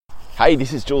Hey,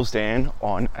 this is Jules Dan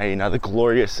on another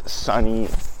glorious sunny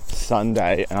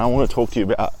Sunday, and I want to talk to you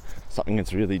about something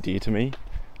that's really dear to me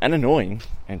and annoying,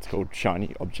 and it's called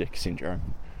shiny object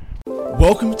syndrome.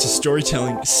 Welcome to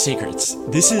Storytelling Secrets.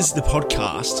 This is the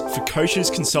podcast for coaches,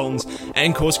 consultants,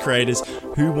 and course creators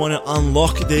who want to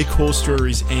unlock their core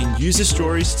stories and use the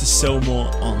stories to sell more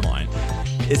online.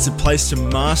 It's a place to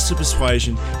master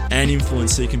persuasion and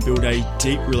influence so you can build a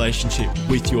deep relationship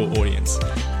with your audience.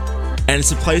 And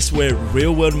it's a place where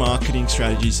real-world marketing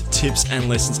strategies, tips, and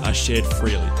lessons are shared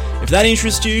freely. If that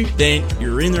interests you, then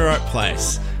you're in the right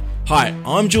place. Hi,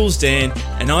 I'm Jules Dan,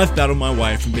 and I've battled my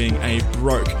way from being a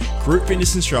broke group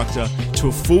fitness instructor to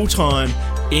a full-time,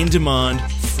 in-demand,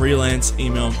 freelance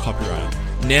email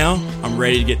copywriter. Now, I'm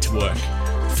ready to get to work.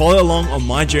 Follow along on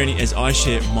my journey as I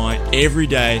share my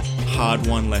everyday,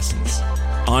 hard-won lessons.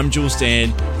 I'm Jules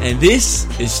Dan, and this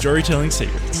is Storytelling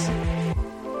Secrets.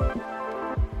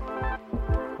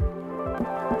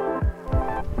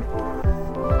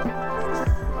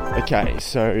 Okay,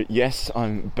 so yes,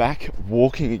 I'm back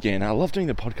walking again. I loved doing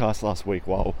the podcast last week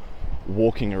while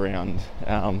walking around.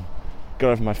 Got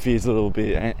over my fears a little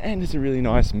bit, and it's a really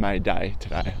nice May day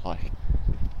today. Like,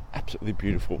 absolutely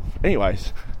beautiful.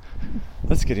 Anyways,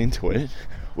 let's get into it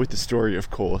with the story, of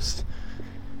course.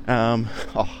 The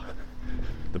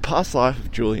past life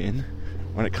of Julian,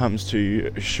 when it comes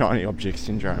to shiny object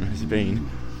syndrome, has been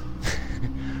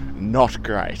not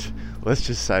great. Let's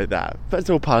just say that. But it's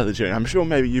all part of the journey. I'm sure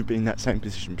maybe you've been in that same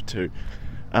position too.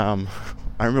 I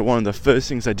remember one of the first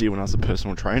things I did when I was a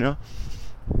personal trainer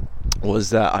was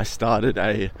that I started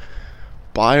a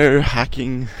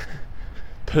biohacking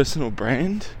personal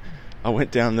brand. I went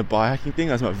down the biohacking thing.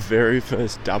 That was my very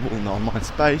first dabble in the online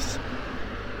space.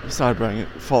 I started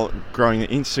growing the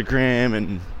Instagram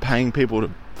and paying people to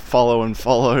follow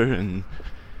and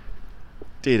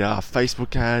did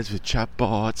Facebook ads with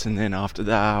chatbots, and then after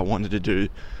that I wanted to do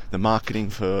the marketing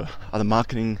for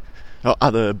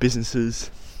other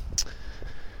businesses.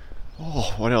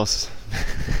 What else?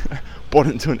 Bought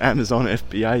into an Amazon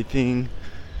FBA thing.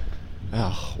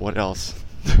 What else?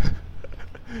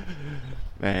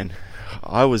 Man,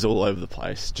 I was all over the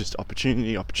place, just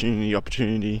opportunity,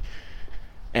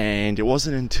 and it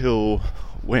wasn't until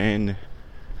when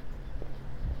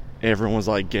everyone was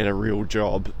like, get a real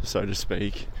job, so to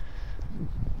speak,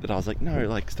 that I was like, no,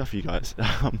 like, stuff you guys.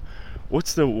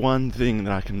 What's the one thing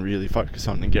that I can really focus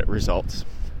on and get results?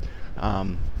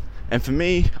 And for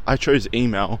me, I chose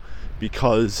email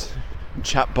because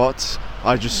chatbots,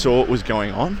 I just saw what was going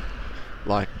on.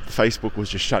 Like, Facebook was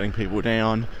just shutting people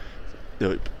down.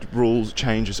 The rules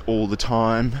changes all the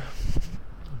time.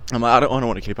 I'm like, I don't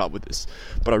want to keep up with this,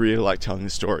 but I really like telling the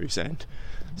stories, and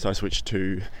so I switched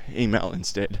to email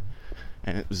instead,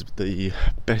 and it was the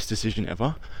best decision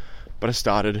ever. But I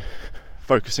started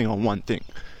focusing on one thing.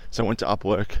 So I went to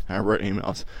Upwork and I wrote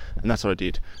emails, and that's what I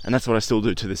did, and that's what I still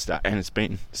do to this day, and it's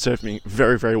been served me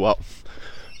very, very well.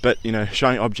 But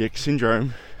shiny object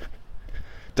syndrome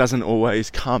doesn't always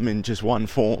come in just one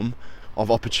form of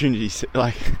opportunity,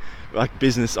 like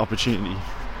business opportunity.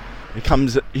 It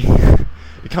comes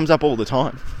up all the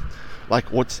time. Like,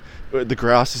 the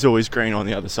grass is always green on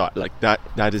the other side. Like,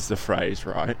 that is the phrase,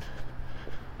 right?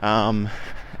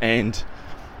 And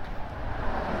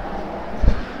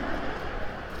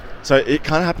so it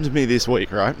kind of happened to me this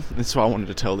week, right? That's why I wanted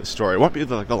to tell this story. It won't be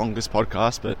the longest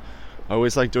podcast, but I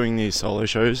always like doing these solo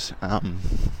shows,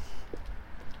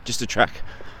 just to track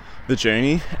the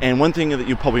journey. And one thing that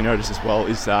you'll probably notice as well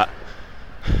is that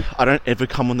I don't ever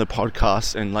come on the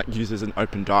podcast and like use it as an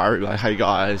open diary, like, hey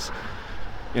guys,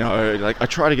 I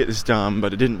try to get this done,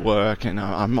 but it didn't work, and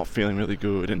I'm not feeling really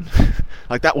good, and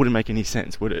like, that wouldn't make any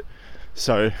sense, would it?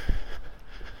 So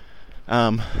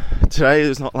today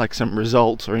there's not like some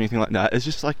results or anything like that. It's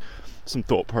just like some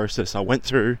thought process I went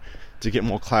through to get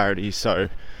more clarity, so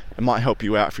it might help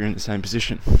you out if you're in the same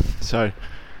position. So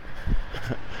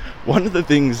one of the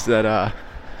things that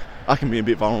I can be a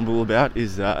bit vulnerable about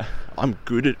is that I'm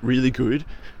really good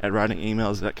at writing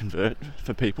emails that convert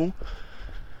for people,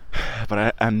 but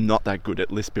I am not that good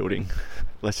at list building.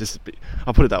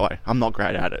 I'll put it that way. I'm not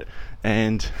great at it,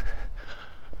 and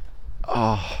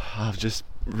I've just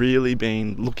really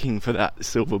been looking for that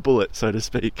silver bullet, so to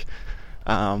speak,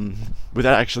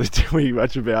 without actually doing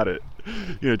much about it.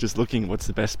 Just looking, what's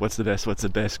the best,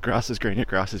 grass is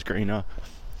greener,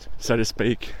 so to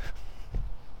speak.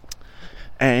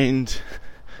 And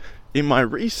in my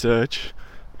research,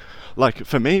 like,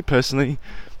 for me personally,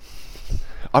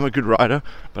 I'm a good writer,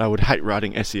 but I would hate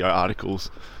writing SEO articles.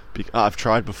 I've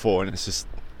tried before, and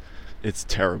it's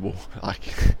terrible.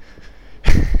 Like,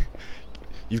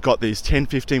 you've got these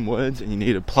 10-15 words and you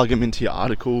need to plug them into your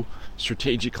article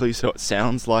strategically so it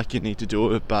sounds like you need to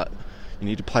do it, but you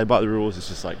need to play by the rules. It's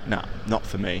just like, nah, not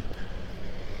for me.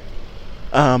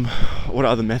 What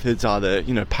other methods are there?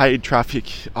 Paid traffic.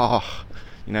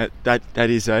 That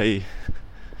is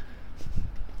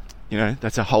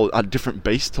that's a different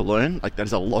beast to learn. Like, that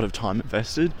is a lot of time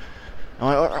invested.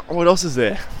 What else is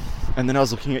there? And then I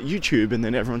was looking at YouTube, and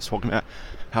then everyone's talking about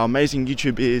how amazing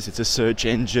YouTube is. It's a search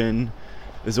engine.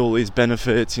 There's all these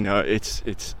benefits.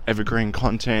 It's evergreen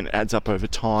content, adds up over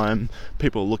time.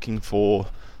 People are looking for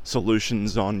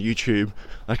solutions on YouTube.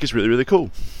 Like, it's really, really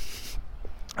cool.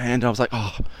 And I was like,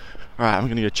 oh, all right, I'm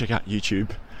going to go check out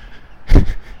YouTube.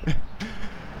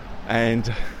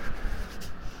 And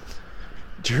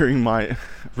during my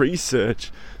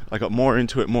research, I got more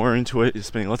into it,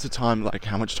 spending lots of time, like,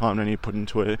 how much time do I need to put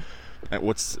into it?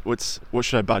 What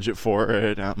should I budget for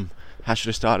it? How should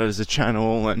I start it as a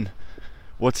channel? And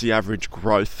what's the average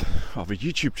growth of a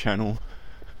YouTube channel?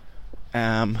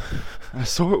 I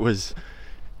saw it was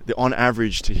on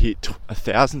average to hit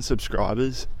 1,000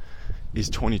 subscribers is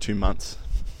 22 months.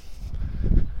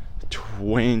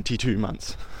 22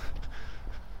 months.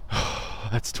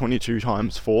 That's 22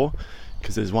 times 4,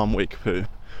 because there's 1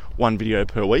 video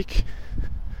per week.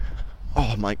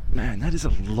 Oh my man, that is a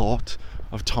lot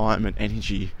of time and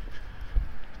energy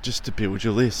just to build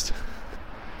your list.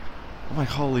 I'm like,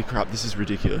 holy crap, this is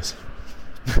ridiculous.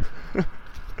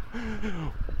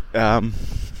 And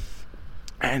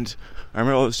I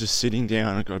remember I was just sitting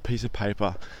down, I got a piece of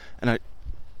paper, and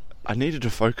I needed to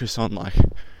focus on, like,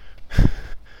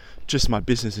 just my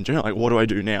business in general. Like, what do I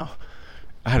do now?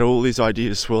 I had all these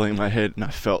ideas swirling in my head, and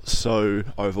I felt so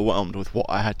overwhelmed with what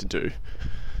I had to do.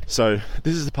 So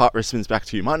this is the part where it spins back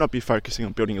to you. You might not be focusing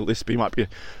on building a list, but you might be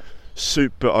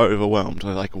super overwhelmed.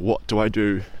 Like, what do I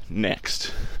do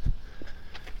next?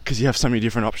 Because you have so many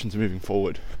different options moving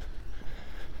forward.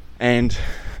 And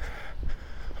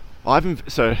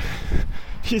so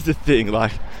here's the thing,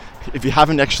 like, if you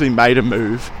haven't actually made a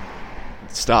move,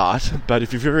 start. But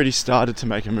if you've already started to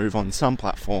make a move on some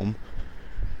platform,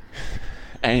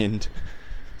 and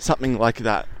something like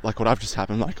that, like what I've just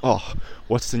happened, like, oh,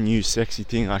 what's the new sexy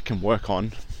thing I can work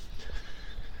on?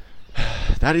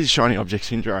 That is shiny object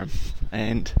syndrome.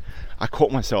 And I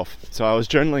caught myself. So I was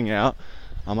journaling out.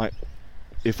 I'm like,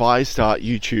 if I start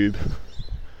YouTube,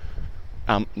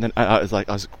 then I was like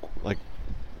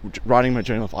writing my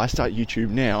journal. If I start YouTube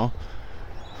now,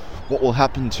 what will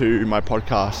happen to my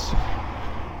podcast,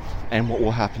 and what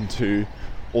will happen to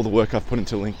all the work I've put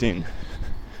into LinkedIn?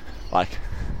 Like,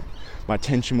 my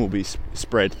attention will be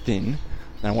spread thin,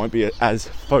 and I won't be as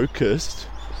focused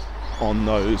on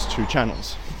those 2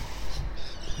 channels.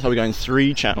 So we're going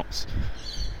 3 channels,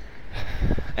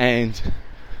 and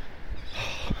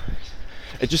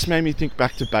it just made me think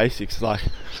back to basics. Like,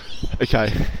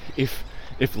 okay, if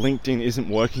LinkedIn isn't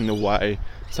working the way,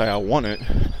 say, I want it,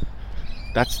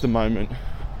 that's the moment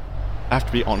I have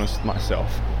to be honest with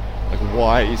myself. Like,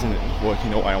 why isn't it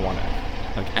working the way I want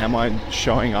it? Like, am I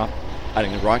showing up,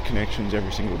 adding the right connections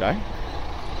every single day?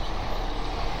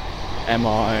 Am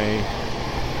I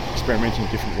experimenting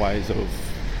with different ways of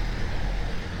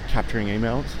capturing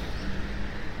emails?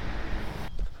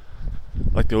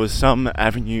 Like, there was some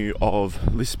avenue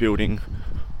of list building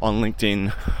on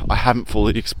LinkedIn I haven't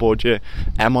fully explored yet.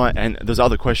 And there's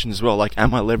other questions as well, like,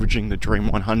 am I leveraging the Dream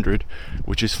 100,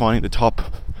 which is finding the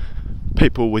top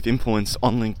people with influence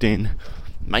on LinkedIn,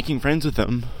 making friends with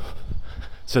them,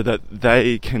 so that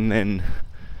they can then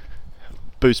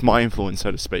boost my influence,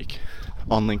 so to speak,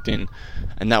 on LinkedIn,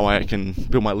 and that way I can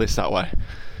build my list that way.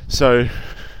 So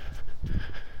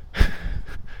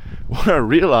what I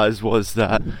realized was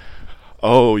that,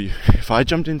 if I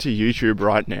jumped into YouTube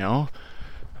right now,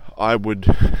 I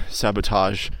would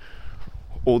sabotage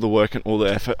all the work and all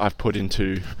the effort I've put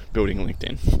into building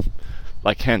LinkedIn.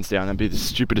 Like, hands down, that'd be the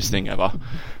stupidest thing ever.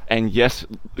 And yes,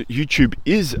 YouTube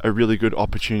is a really good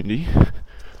opportunity,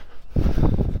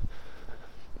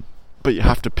 but you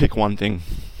have to pick one thing.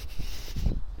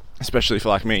 Especially for,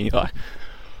 like, me, you're like,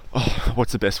 oh,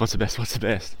 what's the best?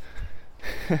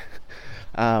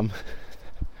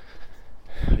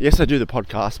 Yes, I do the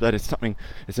podcast, but it's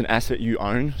an asset you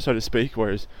own, so to speak,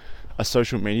 whereas a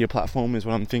social media platform is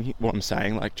what I'm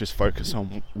saying, like, just focus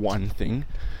on one thing.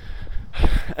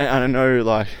 And I know,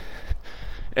 like,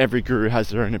 every guru has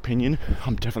their own opinion.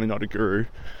 I'm definitely not a guru,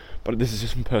 but this is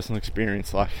just from personal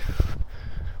experience. Like,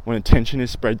 when attention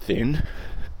is spread thin,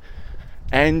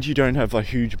 and you don't have a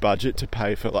huge budget to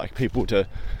pay for, like, people to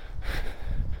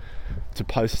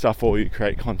post stuff for you,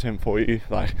 create content for you,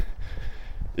 like,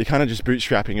 you're kind of just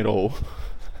bootstrapping it all.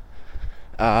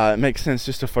 It makes sense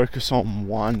just to focus on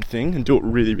one thing and do it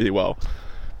really, really well.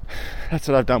 that's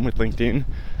what I've done with LinkedIn,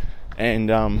 and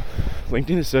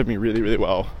LinkedIn has served me really, really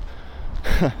well.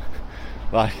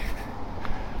 Like,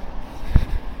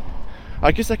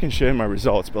 I guess I can share my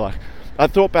results, but like, I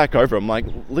thought back over them, like,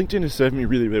 LinkedIn has served me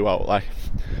really, really well. Like,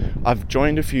 I've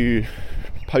joined a few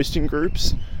posting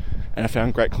groups, and I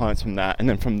found great clients from that. And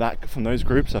then from those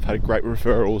groups, I've had great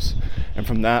referrals. And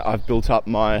from that, I've built up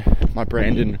my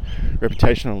brand and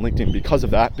reputation on LinkedIn because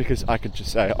of that, because I could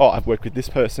just say, oh, I've worked with this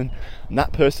person, and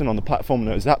that person on the platform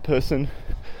knows that person.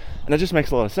 And it just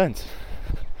makes a lot of sense.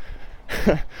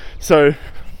 So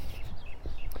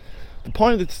the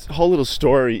point of this whole little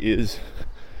story is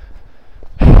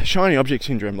shiny object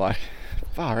syndrome. Like,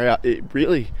 far out,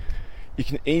 you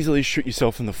can easily shoot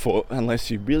yourself in the foot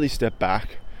unless you really step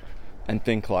back and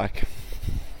think like,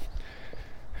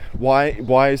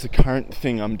 why is the current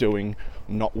thing I'm doing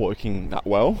not working that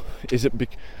well? Is it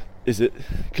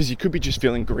because you could be just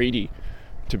feeling greedy,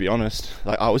 to be honest.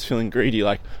 Like, I was feeling greedy,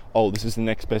 like, oh, this is the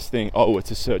next best thing. Oh,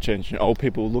 it's a search engine. Oh,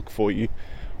 people look for you.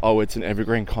 Oh, it's an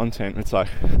evergreen content. It's like,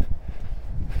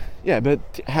 yeah,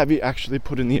 but have you actually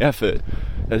put in the effort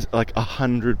as like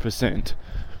 100%?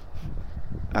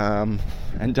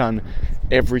 And done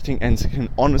everything, and can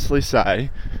honestly say,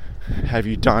 have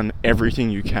you done everything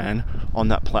you can on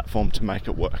that platform to make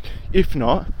it work? If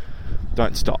not,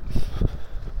 don't stop.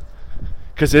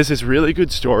 Because there's this really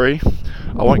good story,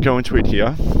 I won't go into it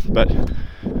here, but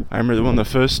I remember one of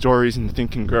the first stories in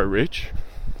Think and Grow Rich.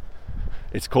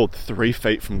 It's called 3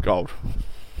 Feet from Gold.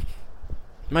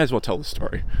 May as well tell the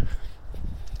story.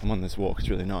 I'm on this walk, it's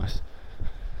really nice.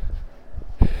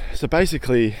 So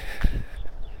basically,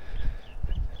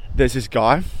 there's this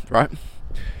guy, right?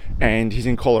 And he's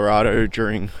in Colorado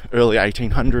during early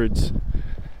 1800s,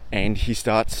 and he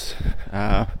starts,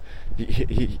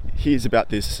 he hears about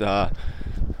this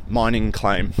mining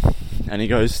claim, and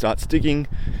he starts digging,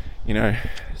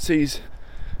 sees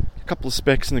a couple of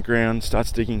specks in the ground,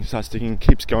 starts digging,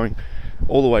 keeps going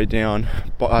all the way down,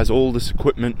 buys all this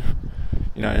equipment,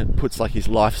 puts like his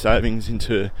life savings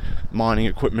into mining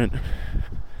equipment,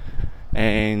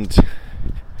 and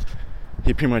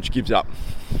he pretty much gives up.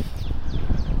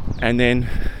 And then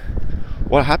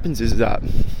what happens is that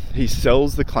he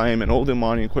sells the claim and all the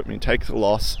mining equipment, takes a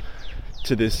loss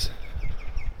to this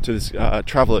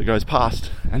traveller that goes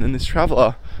past. And then this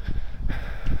traveller,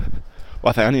 well,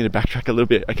 I think I need to backtrack a little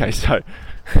bit. Okay, so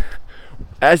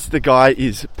as the guy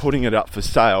is putting it up for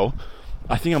sale,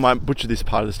 I think I might butcher this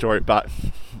part of the story, but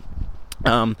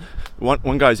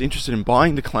one guy's interested in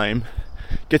buying the claim,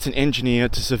 gets an engineer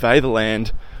to survey the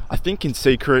land, I think in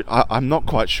secret, I'm not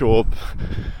quite sure.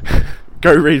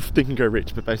 Go read Think and Go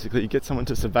Rich, but basically you get someone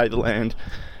to survey the land,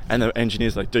 and the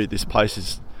engineer's like, dude, this place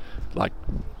is like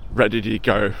ready to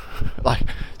go, like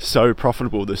so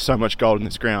profitable, there's so much gold in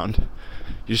this ground,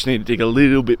 you just need to dig a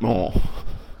little bit more.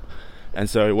 And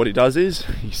so what he does is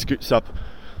he scoops up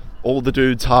all the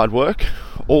dude's hard work,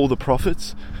 all the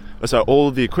profits, so all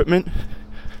of the equipment.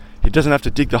 He doesn't have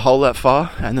to dig the hole that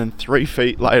far, and then 3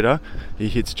 feet later he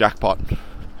hits jackpot.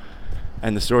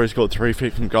 And the story is called 3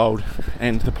 Feet from Gold.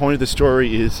 And the point of the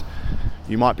story is,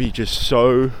 you might be just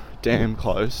so damn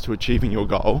close to achieving your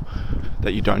goal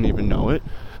that you don't even know it.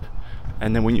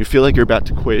 And then when you feel like you're about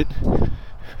to quit,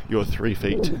 you're 3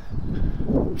 feet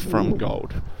from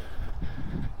gold.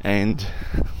 And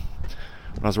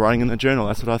when I was writing in the journal,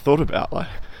 that's what I thought about. Like,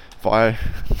 if I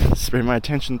spread my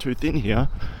attention too thin here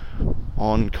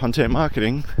on content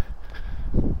marketing,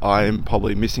 I'm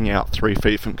probably missing out 3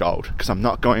 feet from gold, because I'm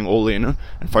not going all in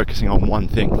and focusing on one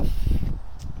thing.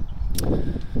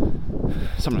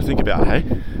 Something to think about, hey?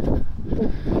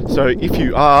 So if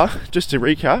you are, just to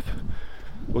recap,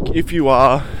 look, if you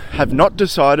have not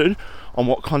decided on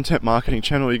what content marketing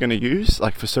channel you're going to use,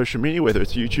 like for social media, whether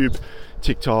it's YouTube,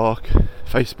 TikTok,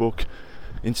 Facebook,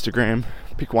 Instagram,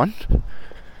 pick one.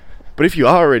 But if you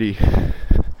are already,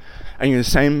 and you're in the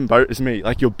same boat as me,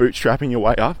 like you're bootstrapping your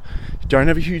way up, you don't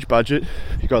have a huge budget,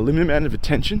 you've got a limited amount of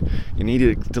attention, you need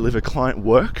to deliver client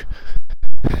work.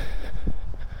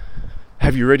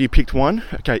 Have you already picked one?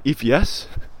 Okay, if yes,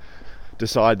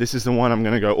 decide this is the one I'm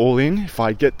going to go all in. If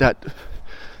I get that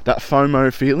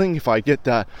FOMO feeling, if I get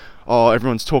that, oh,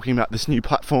 everyone's talking about this new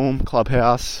platform,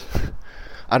 Clubhouse,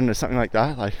 I don't know, something like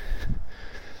that, like,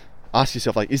 ask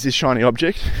yourself, like, is this shiny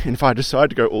object? And if I decide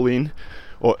to go all in,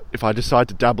 or if I decide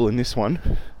to dabble in this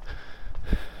one,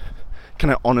 can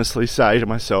I honestly say to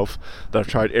myself that I've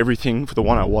tried everything for the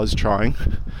one I was trying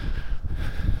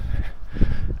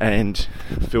and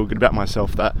feel good about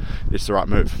myself that it's the right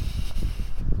move?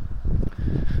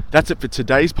 That's it for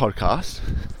today's podcast.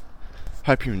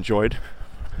 Hope you enjoyed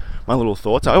my little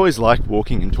thoughts. I always like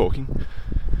walking and talking.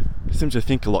 It seems to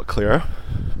think a lot clearer.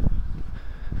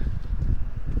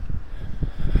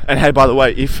 And hey, by the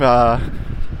way,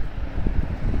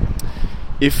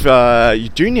 if you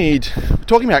do need,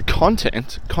 talking about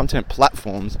content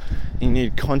platforms, you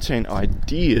need content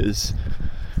ideas,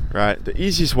 right? The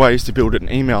easiest way is to build an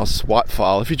email swipe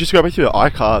file. If you just go back to your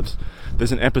iCards,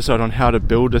 there's an episode on how to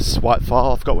build a swipe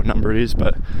file. I forgot what number it is,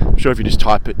 but I'm sure if you just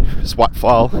type it, swipe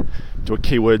file, do a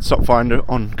keyword stop finder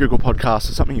on Google Podcasts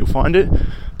or something, you'll find it.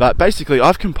 But basically, I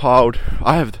have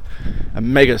a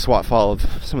mega swipe file of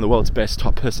some of the world's best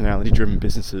top personality-driven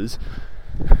businesses,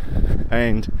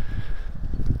 and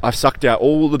I've sucked out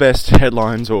all the best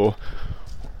headlines or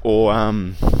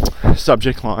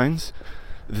subject lines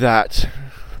that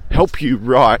help you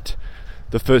write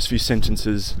the first few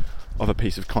sentences of a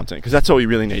piece of content, because that's all you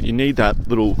really need. You need that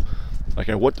little,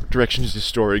 okay, what direction is this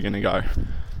story going to go?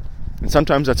 And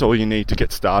sometimes that's all you need to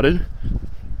get started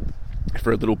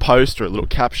for a little post or a little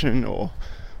caption or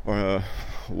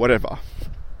whatever.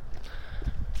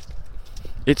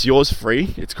 It's yours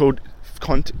free. It's called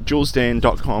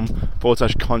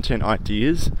julesdan.com/content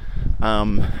ideas.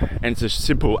 And it's a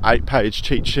simple 8-page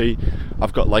cheat sheet.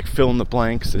 I've got like fill in the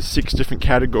blanks. There's 6 different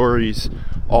categories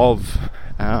of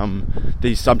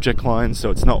these subject lines,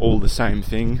 so it's not all the same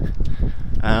thing.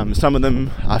 Some of them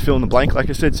are fill in the blank,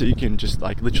 like I said, so you can just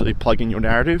like literally plug in your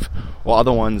narrative, or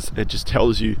other ones it just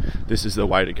tells you this is the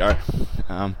way to go.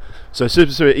 So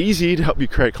super easy to help you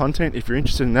create content. If you're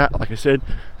interested in that, like I said,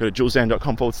 go to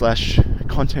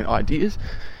julesdan.com/content ideas.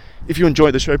 If you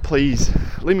enjoy the show, please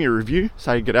leave me a review,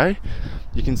 say g'day.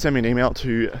 You can send me an email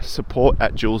to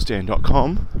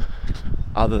support@julesdan.com.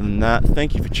 Other than that,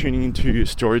 thank you for tuning into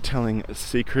Storytelling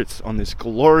Secrets on this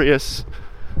glorious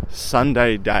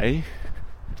Sunday day.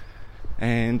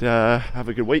 And have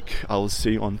a good week. I'll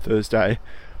see you on Thursday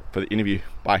for the interview.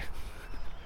 Bye.